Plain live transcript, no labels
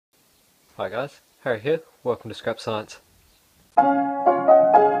Hi guys, Harry here, welcome to Scrap Science.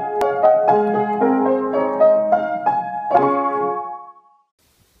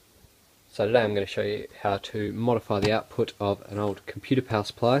 So today I'm going to show you how to modify the output of an old computer power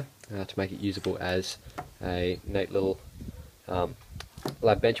supply to make it usable as a neat little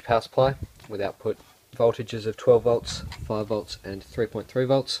lab bench power supply with output voltages of 12 volts, 5 volts and 3.3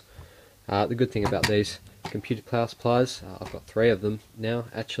 volts. The good thing about these computer power supplies, I've got 3 of them now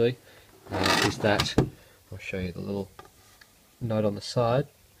actually, is that I'll show you the little note on the side,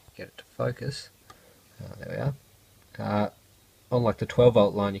 get it to focus. There we are. Unlike the 12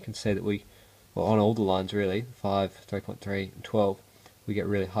 volt line, you can see that well, on all the lines really, 5, 3.3 and 12, we get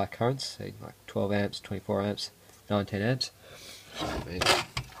really high currents, say like 12 amps, 24 amps, 19 amps. And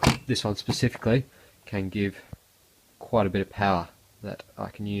this one specifically can give quite a bit of power that I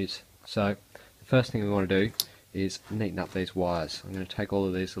can use. So the first thing we want to do is neaten up these wires. I'm going to take all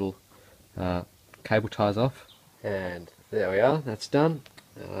of these little cable ties off, and there we are, that's done.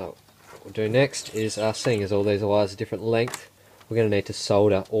 What we'll do next is, seeing as all these wires are different length, we're going to need to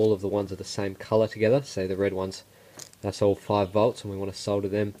solder all of the ones of the same colour together. Say the red ones, that's all 5 volts, and we want to solder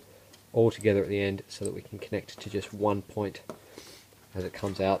them all together at the end so that we can connect to just one point as it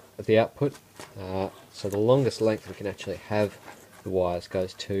comes out of the output. So the longest length we can actually have the wires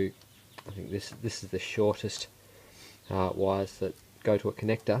goes to, I think this is the shortest wires that go to a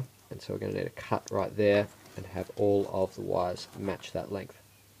connector, and so we're going to need a cut right there and have all of the wires match that length.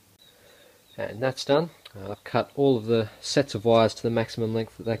 And that's done. I've cut all of the sets of wires to the maximum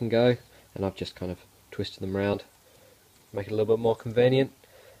length that they can go, and I've just kind of twisted them around, make it a little bit more convenient.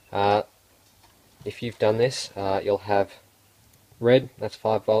 If you've done this, you'll have red, that's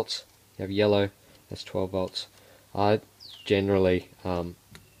 5 volts, you have yellow, that's 12 volts. I generally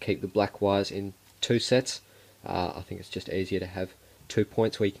keep the black wires in 2 sets. I think it's just easier to have 2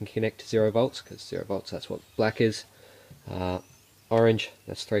 points where you can connect to 0 volts, because 0 volts, that's what black is. Orange,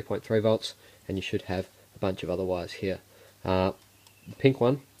 that's 3.3 volts, and you should have a bunch of other wires here. The pink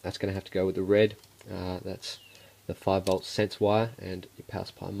one, that's going to have to go with the red. That's the 5 volt sense wire, and your power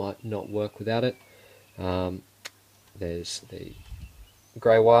supply might not work without it. There's the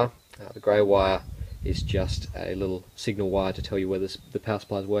grey wire. The grey wire is just a little signal wire to tell you whether the power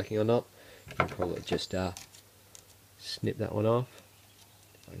supply is working or not. You can probably just snip that one off.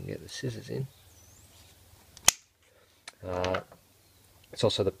 If I can get the scissors in. It's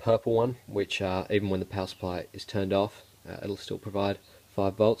also the purple one, which even when the power supply is turned off, it'll still provide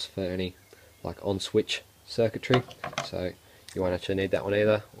 5 volts for any like on-switch circuitry, so you won't actually need that one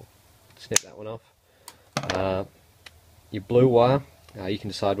either. We'll snip that one off. Your blue wire, you can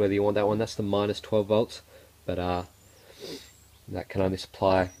decide whether you want that one. That's the minus 12 volts, but that can only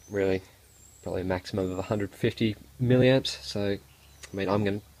supply really probably a maximum of 150 milliamps. So I mean, I'm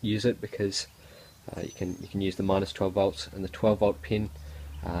going to use it because you can use the minus 12 volts and the 12 volt pin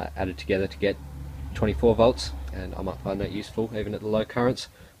added together to get 24 volts, and I might find that useful even at the low currents,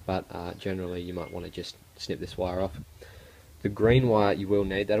 but generally you might want to just snip this wire off. The green wire you will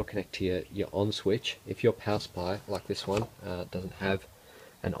need, that'll connect to your on switch. If your power supply, like this one, doesn't have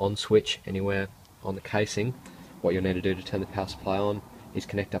an on switch anywhere on the casing, what you'll need to do to turn the power supply on is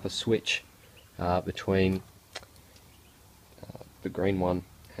connect up a switch between the green one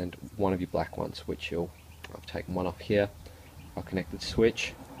and one of your black ones, which I've taken one off here. I'll connect the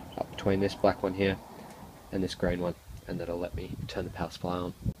switch up between this black one here and this green one, and that'll let me turn the power supply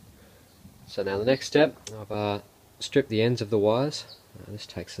on. So now the next step, I've stripped the ends of the wires. This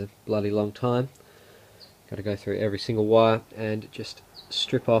takes a bloody long time. Got to go through every single wire and just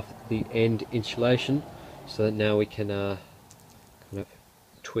strip off the end insulation, so that now we can kind of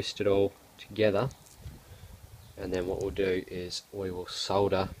twist it all together. And then what we'll do is we will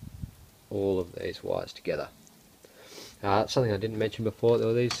solder all of these wires together. Something I didn't mention before, there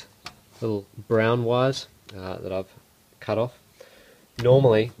were these little brown wires that I've cut off.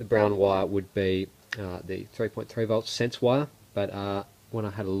 Normally the brown wire would be the 3.3 volts sense wire, but when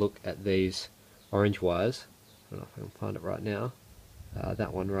I had a look at these orange wires, I don't know if I can find it right now,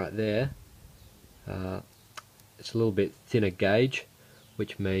 that one right there, it's a little bit thinner gauge,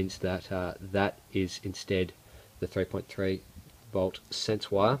 which means that that is instead the 3.3 volt sense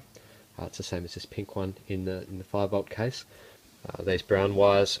wire. It's the same as this pink one in the 5 volt case. These brown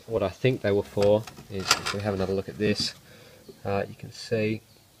wires, what I think they were for is, if we have another look at this, you can see,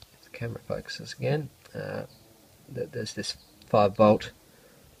 if the camera focuses again, that there's this 5 volt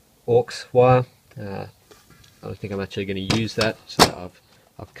aux wire. I don't think I'm actually going to use that, so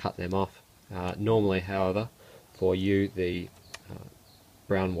I've cut them off. Normally, however, for you the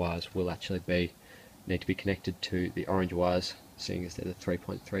brown wires will actually need to be connected to the orange wires, seeing as they're the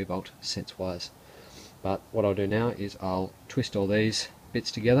 3.3 volt sense wires. But what I'll do now is I'll twist all these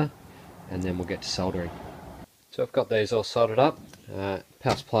bits together and then we'll get to soldering. So I've got these all soldered up.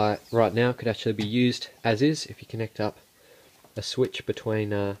 Power supply right now could actually be used as is if you connect up a switch between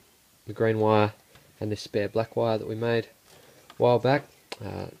the green wire and this spare black wire that we made a while back.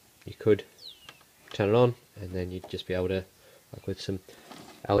 You could turn it on and then you'd just be able to, like with some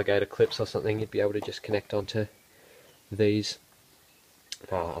alligator clips or something, you'd be able to just connect onto these,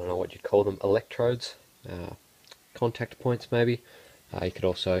 I don't know what you'd call them, electrodes, contact points maybe. You could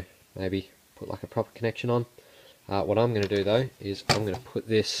also maybe put like a proper connection on. What I'm going to do though is I'm going to put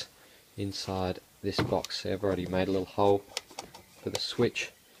this inside this box. So I've already made a little hole for the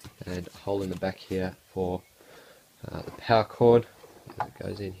switch and a hole in the back here for the power cord that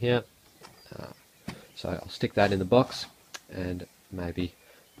goes in here. So I'll stick that in the box and maybe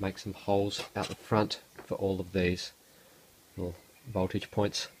make some holes out the front for all of these little voltage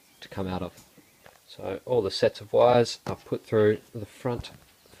points to come out of. So all the sets of wires I've put through the front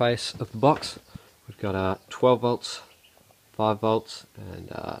face of the box. We've got 12 volts, 5 volts and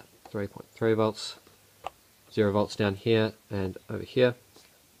 3.3 volts, 0 volts down here and over here.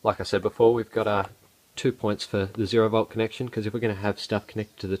 Like I said before, we've got 2 points for the 0 volt connection, because if we're going to have stuff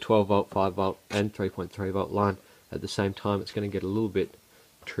connected to the 12 volt, 5 volt and 3.3 volt line at the same time, it's going to get a little bit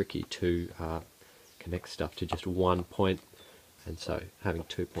tricky to connect stuff to just one point, and so having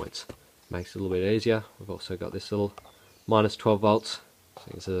 2 points makes it a little bit easier. We've also got this little minus 12 volts, so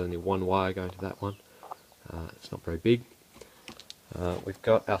there's only one wire going to that one. It's not very big. We've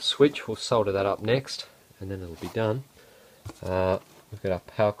got our switch, we'll solder that up next and then it'll be done. We've got our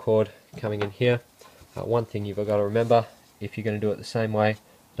power cord coming in here. One thing you've got to remember, if you're going to do it the same way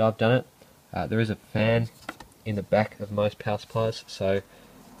that I've done it, there is a fan in the back of most power supplies, so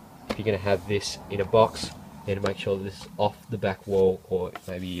if you're going to have this in a box, then make sure that this is off the back wall, or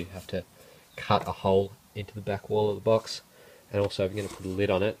maybe you have to cut a hole into the back wall of the box. And also if you're going to put a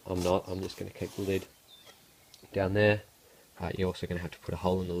lid on it, I'm just going to keep the lid down there. You're also going to have to put a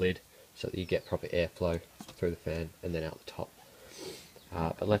hole in the lid so that you get proper airflow through the fan and then out the top.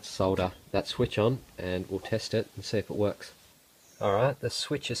 But let's solder that switch on and we'll test it and see if it works. Alright, the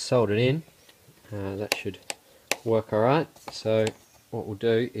switch is soldered in. That should work alright. So what we'll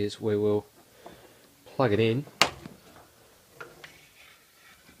do is we will plug it in.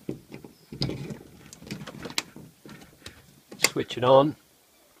 Switch it on,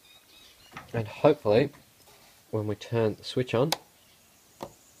 and hopefully when we turn the switch on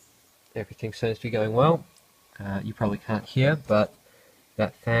everything seems to be going well. You probably can't hear, but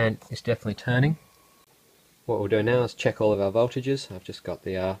that fan is definitely turning. What we'll do now is check all of our voltages. I've just got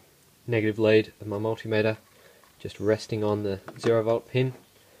the negative lead of my multimeter just resting on the 0 volt pin,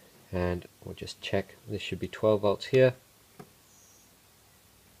 and we'll just check. This should be 12 volts here.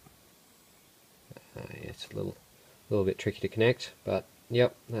 It's a little bit tricky to connect, but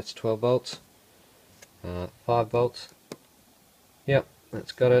yep, that's 12 volts. 5 volts, yep,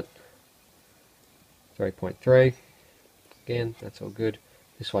 that's got it. 3.3, again, that's all good.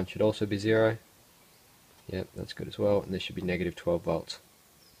 This one should also be 0. Yep, that's good as well, and this should be negative 12 volts.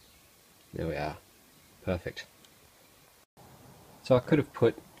 There we are, perfect. So I could have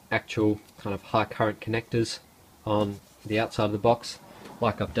put actual kind of high current connectors on the outside of the box,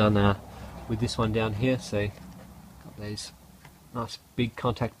 like I've done with this one down here. See, got these nice big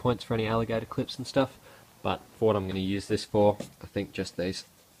contact points for any alligator clips and stuff, but for what I'm going to use this for, I think just these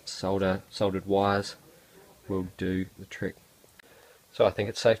soldered wires will do the trick. So I think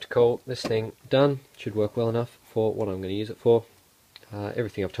it's safe to call this thing done. It should work well enough for what I'm going to use it for.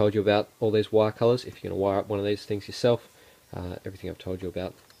 Everything I've told you about all these wire colours, if you're going to wire up one of these things yourself, everything I've told you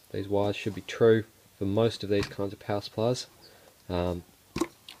about these wires should be true for most of these kinds of power supplies.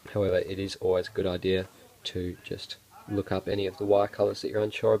 However, it is always a good idea to just look up any of the wire colours that you're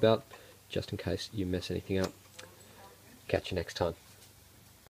unsure about, just in case you mess anything up. Catch you next time.